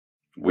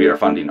We are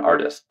funding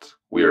artists.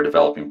 We are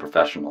developing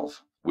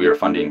professionals. We are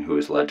funding who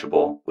is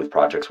legible with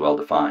projects well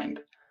defined.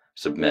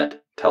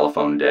 Submit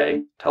telephone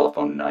day,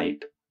 telephone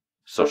night,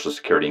 social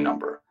security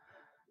number.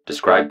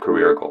 Describe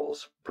career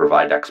goals.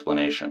 Provide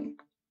explanation.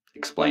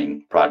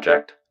 Explain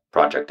project,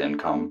 project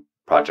income,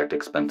 project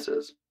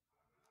expenses.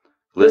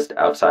 List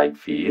outside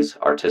fees,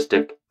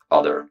 artistic,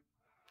 other.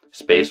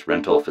 Space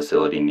rental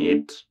facility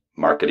needs,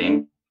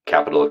 marketing,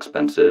 capital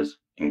expenses,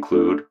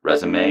 include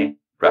resume,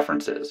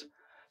 references,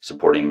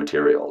 supporting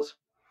materials.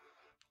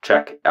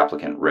 Check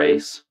applicant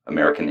race,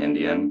 American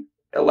Indian,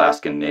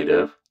 Alaskan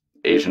Native,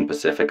 Asian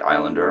Pacific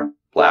Islander,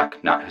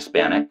 Black not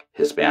Hispanic,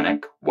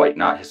 Hispanic, White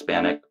not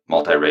Hispanic,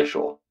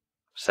 multiracial.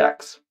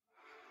 Sex.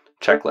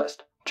 Checklist.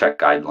 Check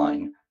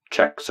guideline.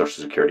 Check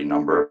social security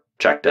number.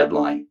 Check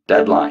deadline.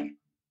 Deadline.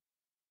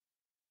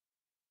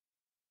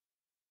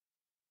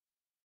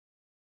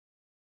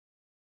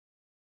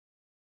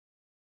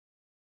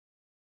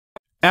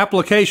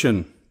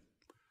 Application.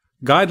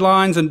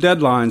 Guidelines and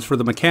deadlines for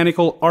the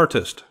mechanical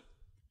artist.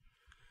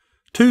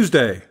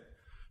 Tuesday.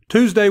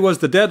 Tuesday was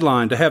the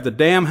deadline to have the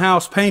damn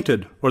house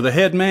painted, or the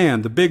head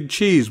man, the big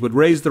cheese, would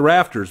raise the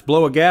rafters,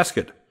 blow a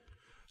gasket.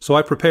 So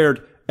I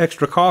prepared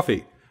extra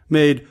coffee,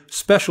 made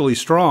specially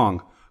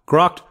strong,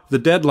 grokked the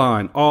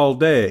deadline all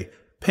day,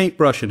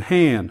 paintbrush in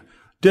hand,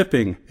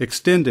 dipping,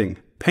 extending,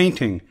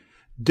 painting,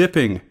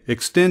 dipping,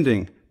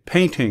 extending,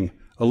 painting,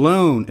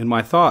 alone in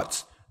my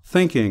thoughts,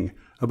 thinking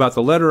about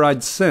the letter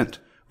I'd sent,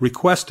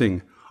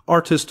 requesting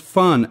artist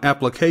fun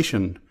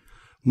application,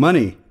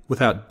 money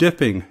without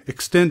dipping,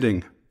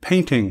 extending,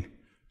 painting.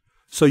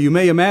 So you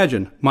may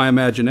imagine my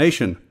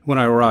imagination when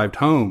I arrived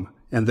home,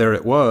 and there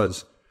it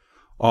was,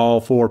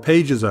 all 4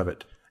 pages of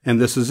it, and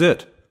this is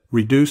it,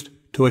 reduced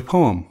to a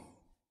poem.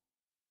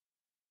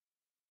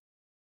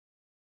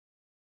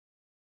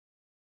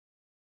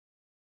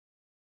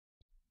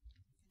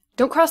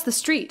 Don't cross the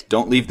street.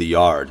 Don't leave the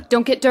yard.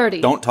 Don't get dirty.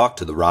 Don't talk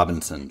to the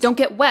Robinsons. Don't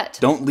get wet.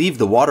 Don't leave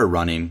the water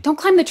running. Don't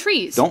climb the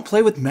trees. Don't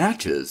play with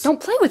matches.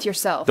 Don't play with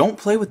yourself. Don't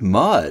play with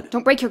mud.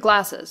 Don't break your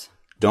glasses.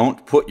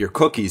 Don't put your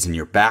cookies in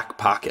your back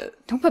pocket.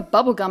 Don't put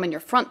bubble gum in your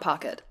front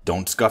pocket.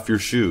 Don't scuff your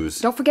shoes.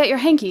 Don't forget your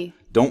hanky.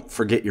 Don't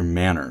forget your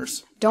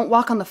manners. Don't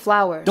walk on the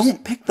flowers.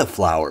 Don't pick the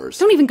flowers.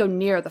 Don't even go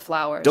near the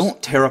flowers.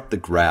 Don't tear up the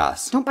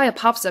grass. Don't buy a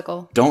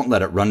popsicle. Don't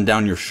let it run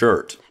down your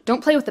shirt.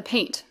 Don't play with the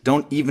paint.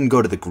 Don't even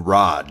go to the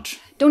garage.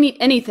 Don't eat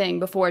anything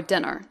before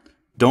dinner.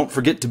 Don't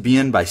forget to be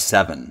in by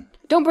 7.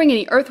 Don't bring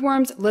any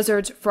earthworms,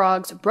 lizards,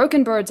 frogs,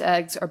 broken birds'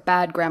 eggs, or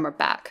bad grammar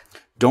back.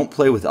 Don't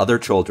play with other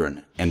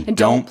children, and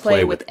don't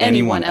play with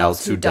anyone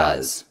else who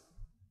does.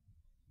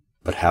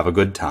 But have a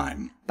good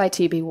time. By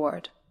T.B.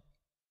 Ward.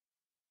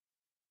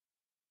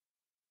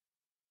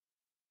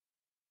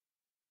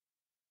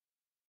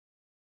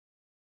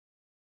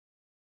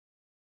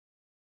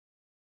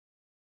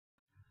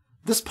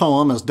 This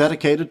poem is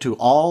dedicated to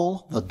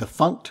all the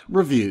defunct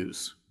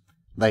reviews.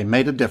 They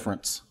made a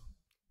difference.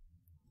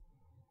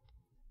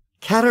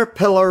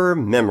 Caterpillar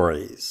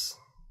Memories.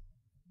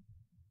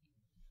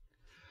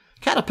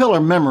 Caterpillar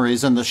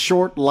memories in the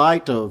short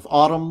light of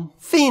autumn.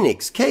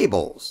 Phoenix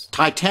cables.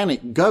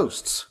 Titanic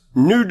ghosts.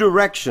 New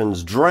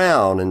directions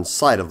drown in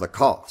sight of the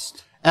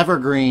cost.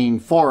 Evergreen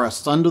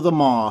forests under the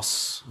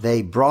moss.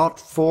 They brought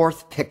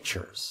forth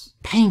pictures.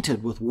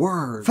 Painted with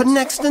words. For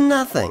next to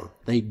nothing.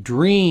 They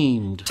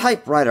dreamed.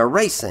 Typewriter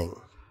racing.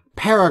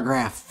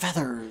 Paragraph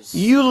feathers.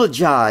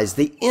 Eulogized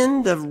the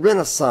end of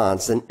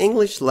Renaissance in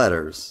English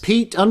letters.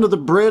 Peat under the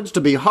bridge to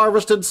be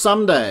harvested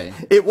someday.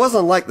 It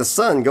wasn't like the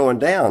sun going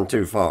down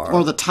too far.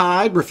 Or the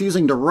tide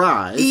refusing to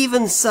rise.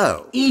 Even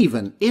so.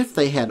 Even if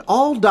they had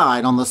all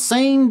died on the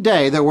same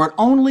day, there would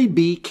only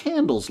be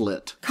candles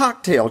lit.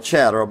 Cocktail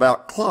chatter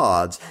about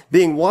clods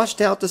being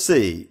washed out to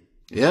sea.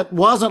 It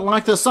wasn't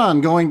like the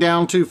sun going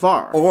down too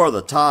far. Or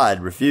the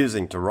tide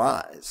refusing to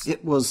rise.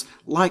 It was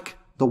like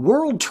the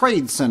World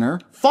Trade Center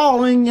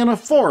falling in a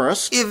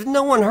forest. If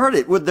no one heard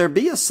it, would there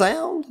be a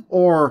sound?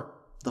 Or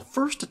the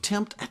first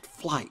attempt at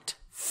flight.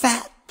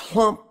 Fat,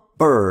 plump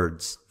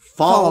birds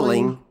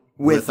falling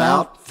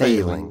without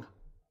failing.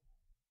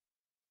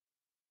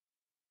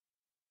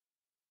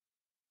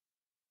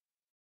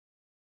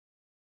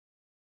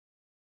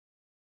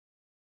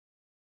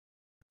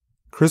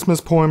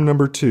 Christmas poem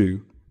number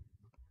 2.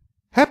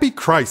 Happy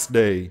Christ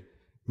Day!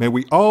 May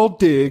we all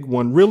dig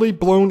one really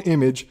blown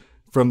image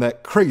from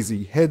that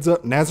crazy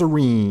heads-up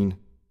Nazarene.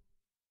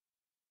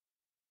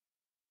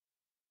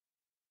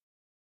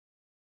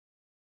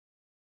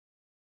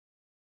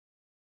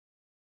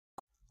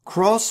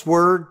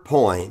 Crossword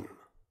poem.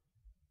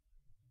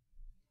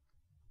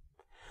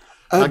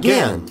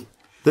 Again,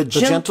 the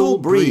gentle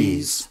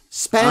breeze,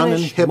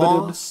 Spanish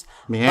moss,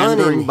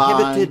 meandering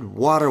uninhibited by,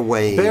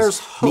 waterways, bears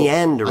hope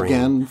meandering,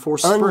 again for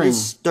spring.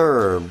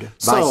 undisturbed by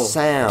So,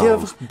 sound,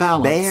 give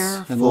balance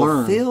bear, and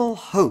fulfill learn,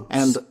 hopes,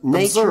 and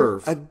nature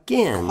observe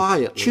again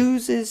quietly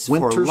chooses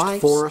winter's for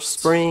life's forests,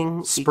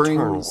 spring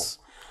eternal. springs,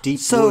 deep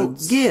So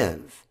woods.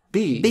 give,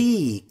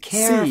 Be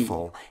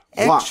careful,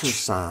 watch,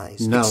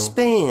 exercise, know,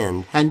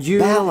 expand, and you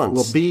balance,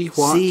 will be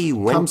what see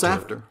comes winter,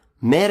 after.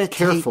 Meditate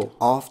Careful,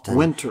 often.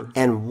 winter,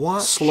 and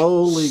watch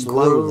slowly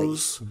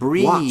grows.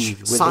 Breathe Watch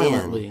within.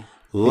 silently.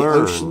 Learn,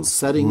 the ocean's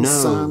setting know,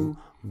 sun,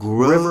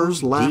 grow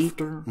rivers' deep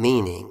laughter,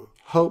 meaning,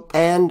 hope,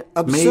 and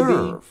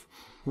observe.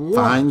 maybe,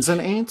 finds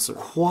an answer.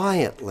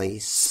 Quietly,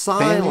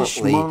 Spanish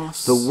silently,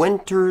 moss, the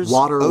winter's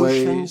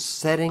waterways, ocean's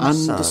setting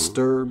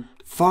undisturbed,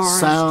 sun, forest,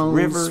 sounds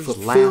rivers,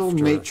 fulfill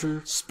laughter,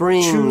 nature,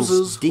 springs,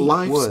 chooses deep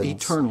life's woods,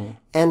 eternal,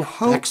 and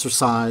hope.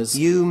 exercise,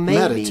 You maybe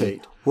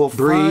meditate, will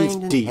breathe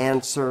find an deep,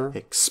 answer,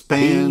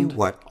 expand, be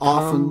what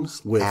often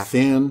comes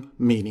within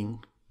meaning.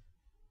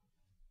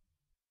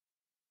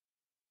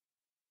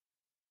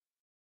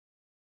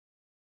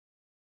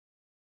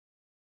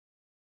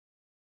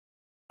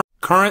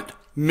 Current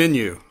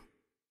menu.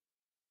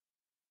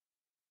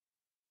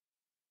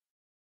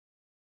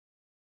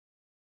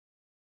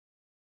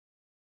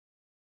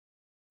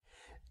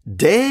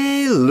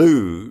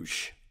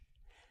 Deluge.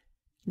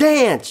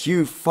 Dance,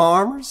 you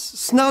farmers,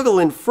 snuggle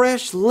in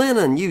fresh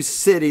linen, you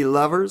city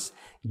lovers,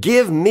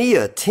 give me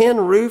a tin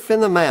roof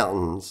in the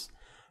mountains.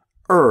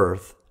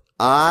 Earth,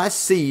 I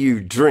see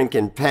you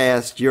drinking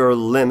past your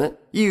limit,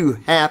 you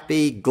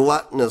happy,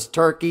 gluttonous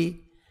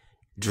turkey.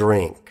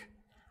 Drink,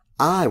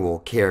 I will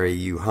carry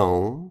you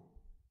home.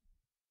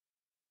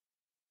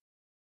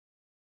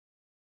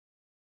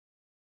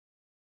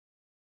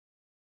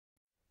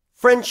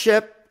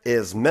 Friendship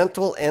is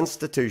mental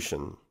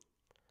institution.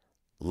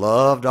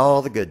 Loved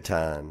all the good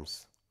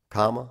times,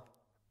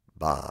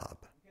 Bob.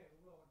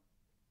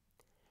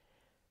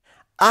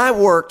 I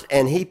worked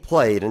and he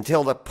played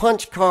until the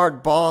punch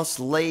card boss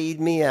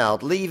laid me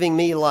out, leaving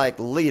me like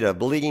Lita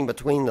bleeding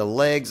between the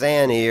legs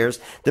and ears,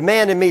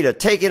 demanding me to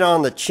take it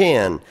on the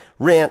chin.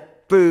 Rent,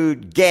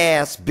 food,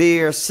 gas,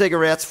 beer,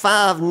 cigarettes,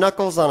 5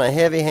 knuckles on a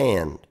heavy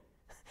hand.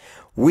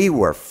 We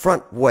were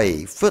front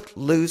way,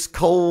 footloose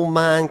coal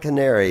mine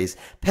canaries,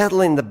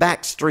 peddling the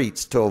back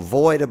streets to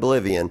avoid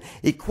oblivion,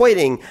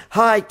 equating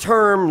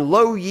high-term,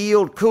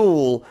 low-yield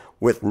cool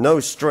with no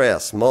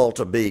stress,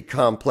 Malta-B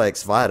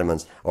complex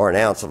vitamins, or an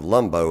ounce of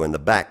lumbo in the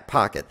back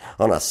pocket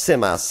on a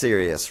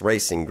semi-serious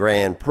racing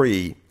Grand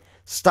Prix,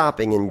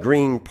 stopping in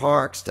green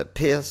parks to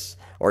piss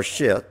or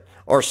shit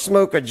or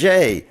smoke a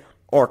J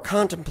or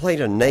contemplate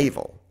a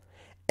navel.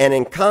 And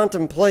in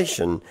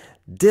contemplation,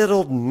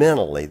 diddled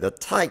mentally the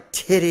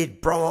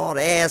tight-titted,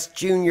 broad-ass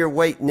junior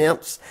weight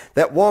nymphs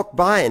that walked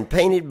by in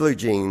painted blue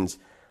jeans,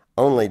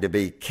 only to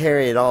be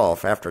carried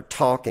off after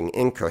talking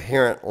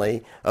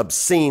incoherently,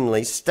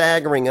 obscenely,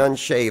 staggering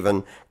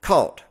unshaven,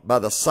 caught by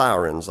the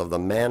sirens of the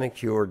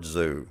manicured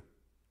zoo.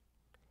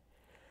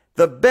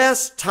 The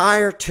best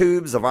tire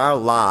tubes of our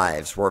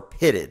lives were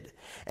pitted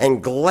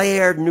and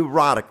glared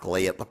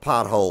neurotically at the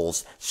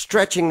potholes,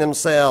 stretching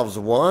themselves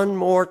one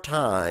more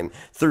time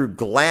through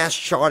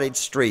glass-sharded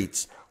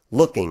streets,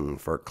 looking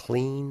for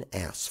clean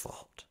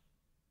asphalt.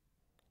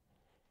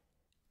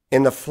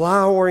 In the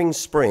flowering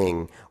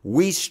spring,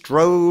 we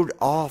strode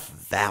off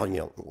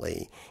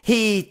valiantly,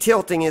 he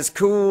tilting his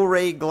cool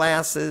ray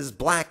glasses,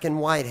 black and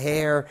white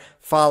hair,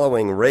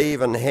 following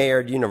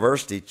raven-haired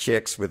university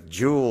chicks with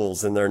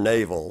jewels in their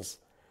navels.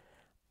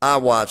 I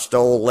watched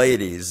old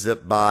ladies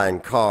zip by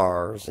in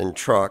cars and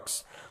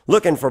trucks,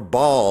 looking for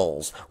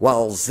balls,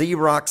 while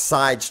Xerox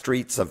side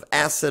streets of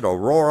acid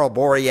aurora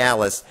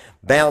borealis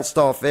bounced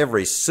off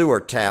every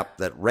sewer tap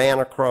that ran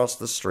across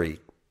the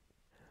street.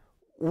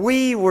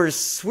 We were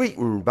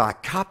sweetened by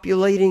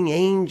copulating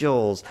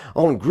angels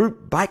on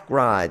group bike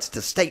rides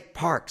to state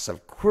parks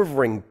of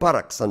quivering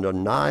buttocks under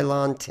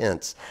nylon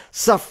tents,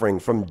 suffering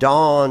from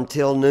dawn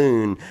till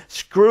noon,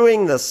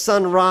 screwing the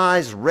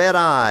sunrise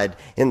red-eyed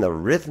in the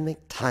rhythmic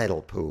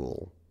tidal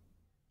pool.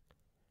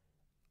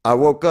 I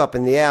woke up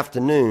in the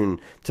afternoon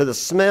to the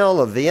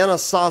smell of Vienna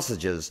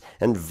sausages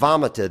and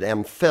vomited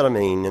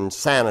amphetamine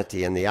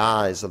insanity in the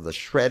eyes of the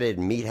shredded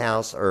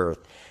meat-house earth,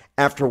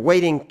 after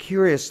waiting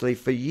curiously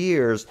for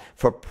years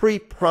for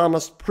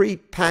pre-promised,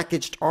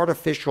 pre-packaged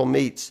artificial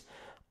meats,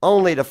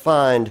 only to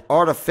find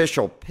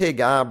artificial pig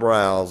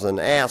eyebrows and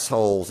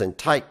assholes in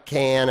tight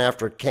can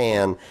after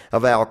can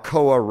of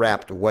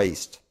Alcoa-wrapped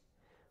waste.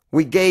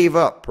 We gave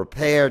up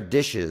prepared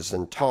dishes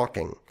and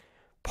talking,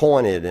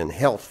 pointed in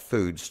health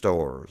food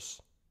stores.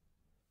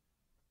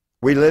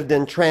 We lived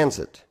in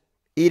transit,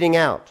 eating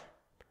out,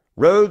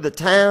 rode the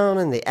town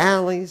and the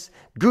alleys,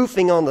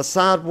 goofing on the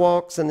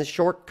sidewalks and the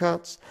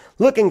shortcuts,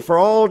 looking for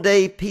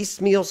all-day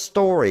piecemeal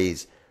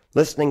stories,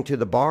 listening to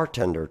the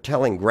bartender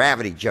telling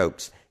gravity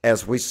jokes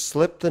as we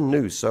slipped the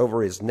noose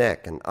over his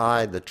neck and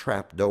eyed the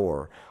trap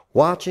door,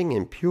 watching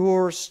in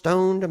pure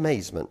stoned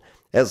amazement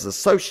as the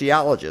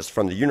sociologists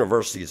from the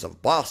universities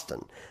of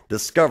Boston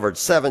discovered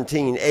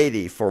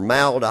 1780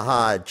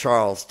 formaldehyde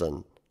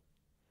Charleston.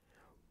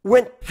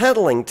 went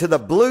peddling to the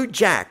Blue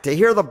Jack to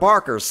hear the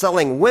Barkers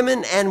selling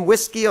women and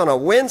whiskey on a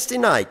Wednesday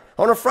night,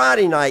 on a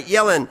Friday night,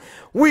 yelling,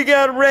 "We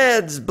got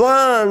reds,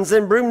 blondes,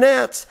 and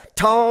brunettes,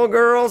 tall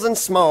girls and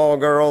small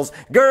girls,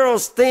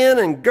 girls thin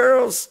and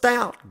girls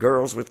stout,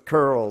 girls with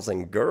curls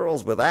and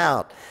girls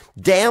without,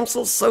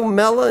 damsels so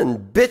mellow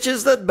and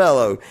bitches that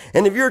bellow,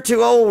 and if you're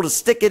too old to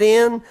stick it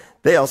in,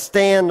 they'll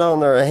stand on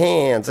their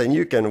hands and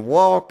you can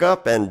walk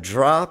up and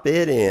drop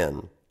it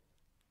in."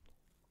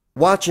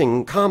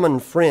 Watching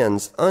common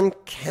friends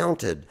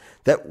uncounted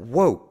that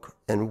woke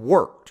and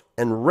worked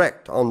and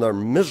wrecked on their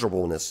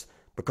miserableness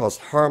because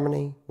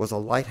harmony was a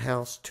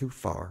lighthouse too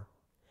far.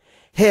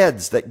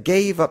 Heads that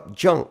gave up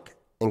junk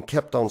and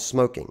kept on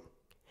smoking,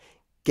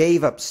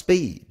 gave up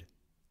speed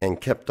and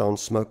kept on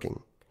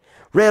smoking,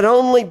 read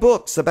only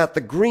books about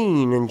the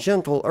green and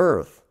gentle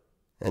earth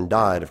and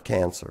died of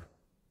cancer.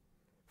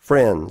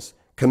 Friends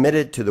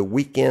committed to the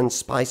weekend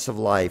spice of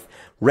life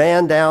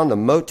ran down the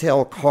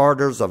motel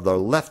corridors of their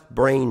left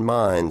brain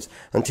minds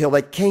until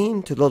they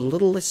came to the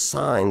littlest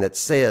sign that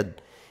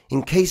said,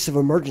 "In case of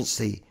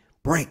emergency,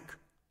 break."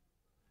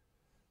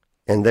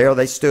 And there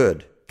they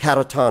stood,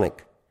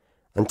 catatonic,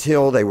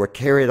 until they were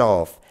carried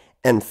off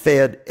and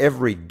fed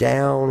every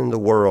down in the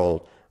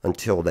world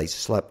until they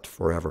slept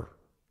forever.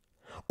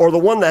 Or the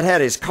one that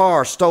had his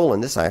car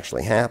stolen, this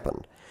actually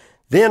happened,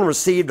 then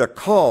received a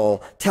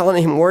call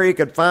telling him where he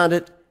could find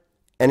it,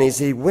 and as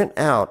he went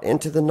out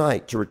into the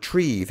night to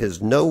retrieve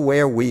his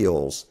nowhere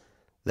wheels,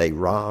 they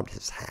robbed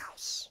his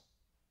house.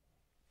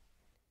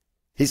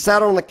 He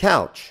sat on the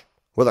couch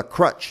with a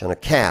crutch and a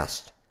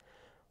cast,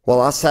 while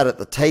I sat at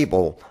the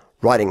table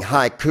writing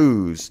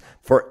haikus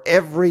for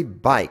every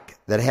bike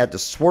that had to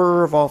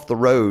swerve off the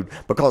road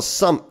because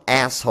some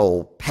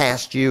asshole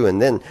passed you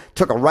and then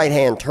took a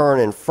right-hand turn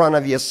in front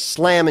of you,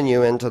 slamming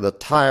you into the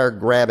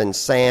tire-grabbing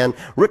sand,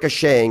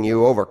 ricocheting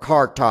you over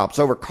car tops,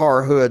 over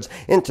car hoods,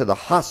 into the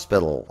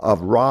hospital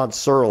of Rod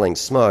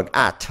Serling's smug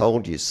 "I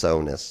told you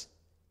so-ness."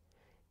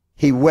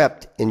 He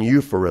wept in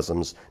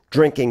euphorisms,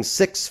 drinking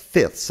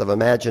 6/5 of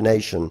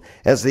imagination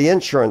as the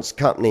insurance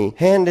company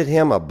handed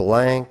him a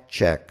blank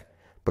check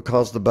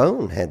because the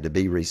bone had to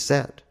be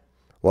reset,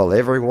 while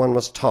everyone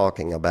was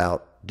talking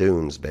about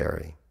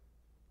Doonesbury.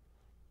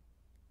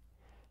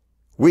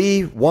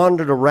 We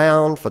wandered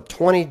around for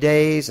 20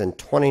 days and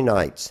 20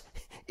 nights,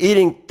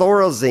 eating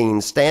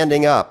Thorazine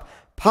standing up,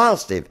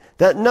 positive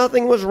that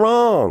nothing was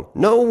wrong,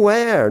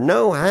 nowhere,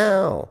 no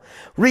how,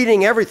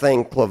 reading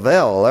everything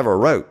Clavel ever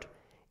wrote,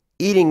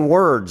 eating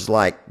words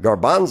like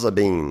garbanzo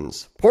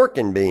beans, pork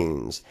and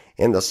beans,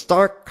 in the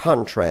stark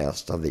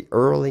contrast of the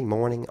early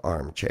morning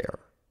armchair.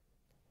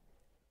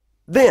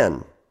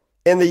 Then,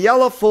 in the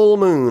yellow full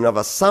moon of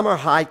a summer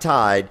high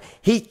tide,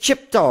 he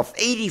chipped off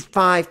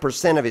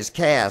 85% of his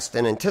cast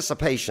in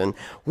anticipation,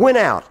 went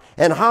out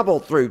and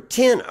hobbled through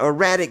 10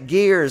 erratic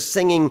gears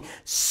singing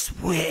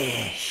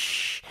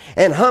 "Swish"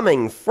 and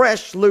humming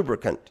fresh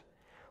lubricant.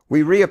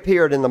 We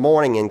reappeared in the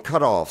morning in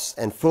cutoffs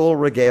and full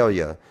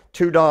regalia,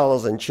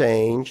 $2 and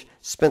change,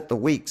 spent the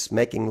weeks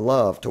making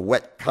love to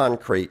wet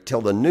concrete till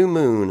the new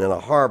moon in a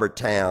harbor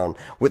town,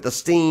 with the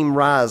steam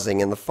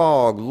rising and the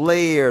fog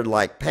layered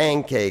like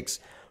pancakes,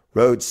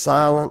 rode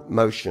silent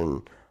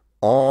motion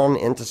on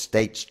into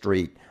State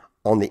Street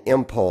on the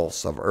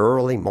impulse of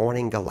early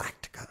morning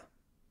Galactica.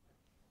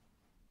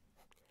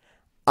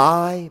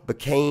 I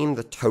became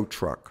the tow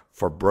truck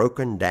for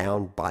broken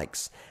down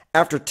bikes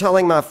after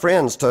telling my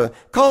friends to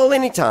call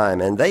anytime,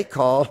 and they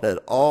called at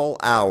all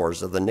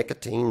hours of the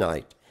nicotine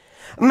night.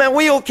 "My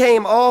wheel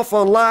came off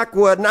on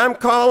Lockwood, and I'm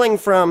calling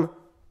from..."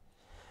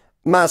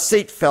 "My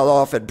seat fell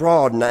off at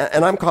Broad,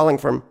 and I'm calling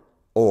from..."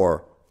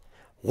 Or,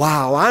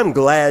 "Wow, I'm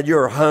glad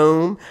you're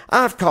home.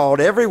 I've called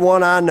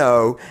everyone I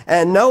know,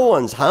 and no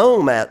one's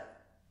home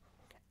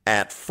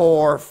at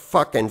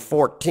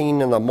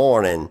 4:14 in the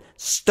morning,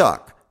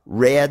 stuck,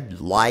 red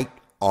light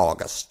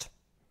August."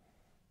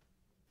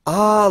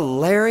 Ah,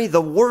 Larry,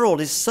 the world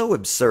is so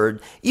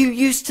absurd. You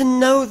used to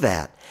know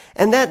that,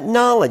 and that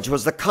knowledge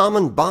was the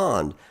common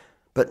bond.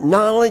 But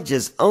knowledge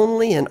is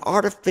only an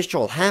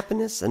artificial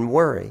happiness and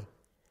worry.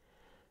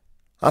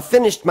 I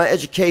finished my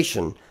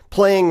education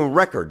playing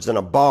records in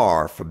a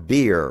bar for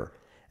beer,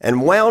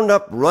 and wound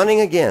up running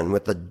again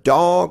with the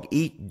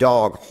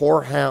dog-eat-dog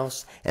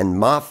whorehouse and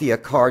mafia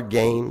card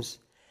games,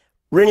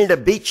 rented a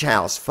beach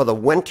house for the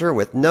winter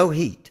with no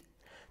heat,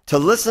 to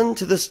listen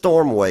to the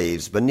storm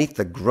waves beneath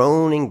the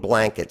groaning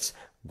blankets,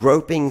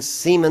 groping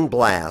seaman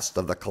blast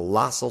of the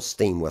colossal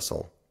steam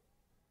whistle.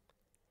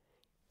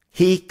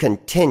 He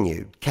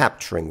continued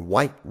capturing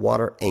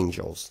whitewater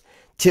angels,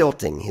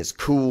 tilting his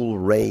cool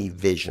ray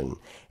vision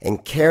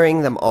and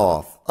carrying them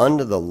off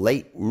under the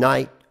late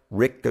night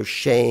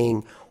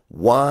ricocheting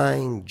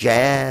wine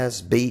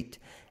jazz beat,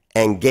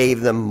 and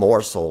gave them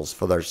morsels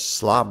for their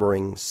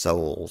slobbering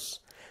souls,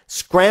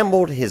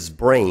 scrambled his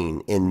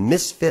brain in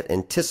misfit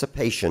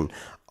anticipation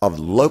of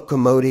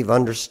locomotive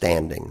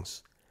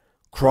understandings,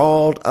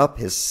 crawled up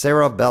his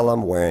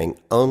cerebellum wearing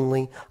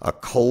only a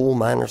coal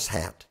miner's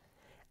hat,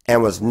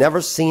 and was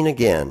never seen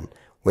again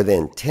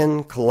within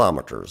 10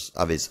 kilometers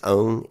of his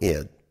own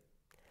id.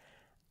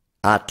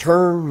 I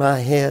turned my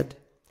head,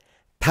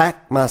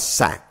 packed my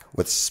sack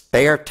with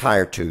spare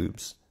tire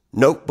tubes,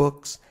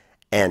 notebooks,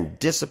 and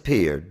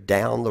disappeared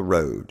down the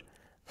road,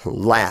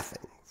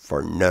 laughing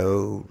for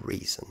no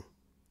reason.